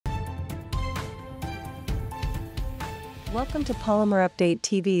Welcome to Polymer Update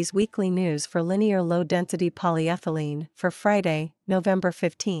TV's weekly news for linear low-density polyethylene for Friday, November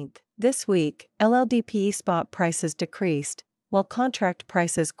 15th. This week, LLDPE spot prices decreased, while contract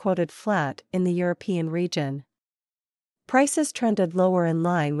prices quoted flat in the European region. Prices trended lower in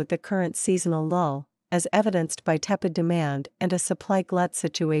line with the current seasonal lull, as evidenced by tepid demand and a supply glut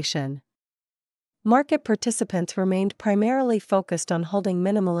situation. Market participants remained primarily focused on holding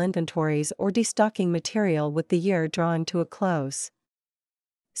minimal inventories or destocking material with the year drawing to a close.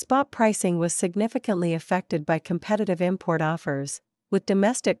 Spot pricing was significantly affected by competitive import offers, with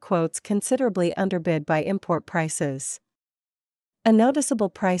domestic quotes considerably underbid by import prices. A noticeable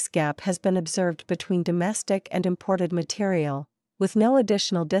price gap has been observed between domestic and imported material, with no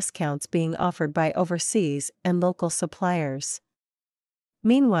additional discounts being offered by overseas and local suppliers.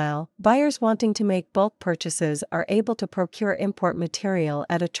 Meanwhile, buyers wanting to make bulk purchases are able to procure import material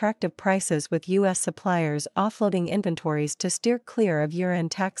at attractive prices, with U.S. suppliers offloading inventories to steer clear of year-end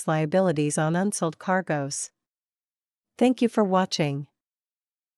tax liabilities on unsold cargoes. Thank you for watching.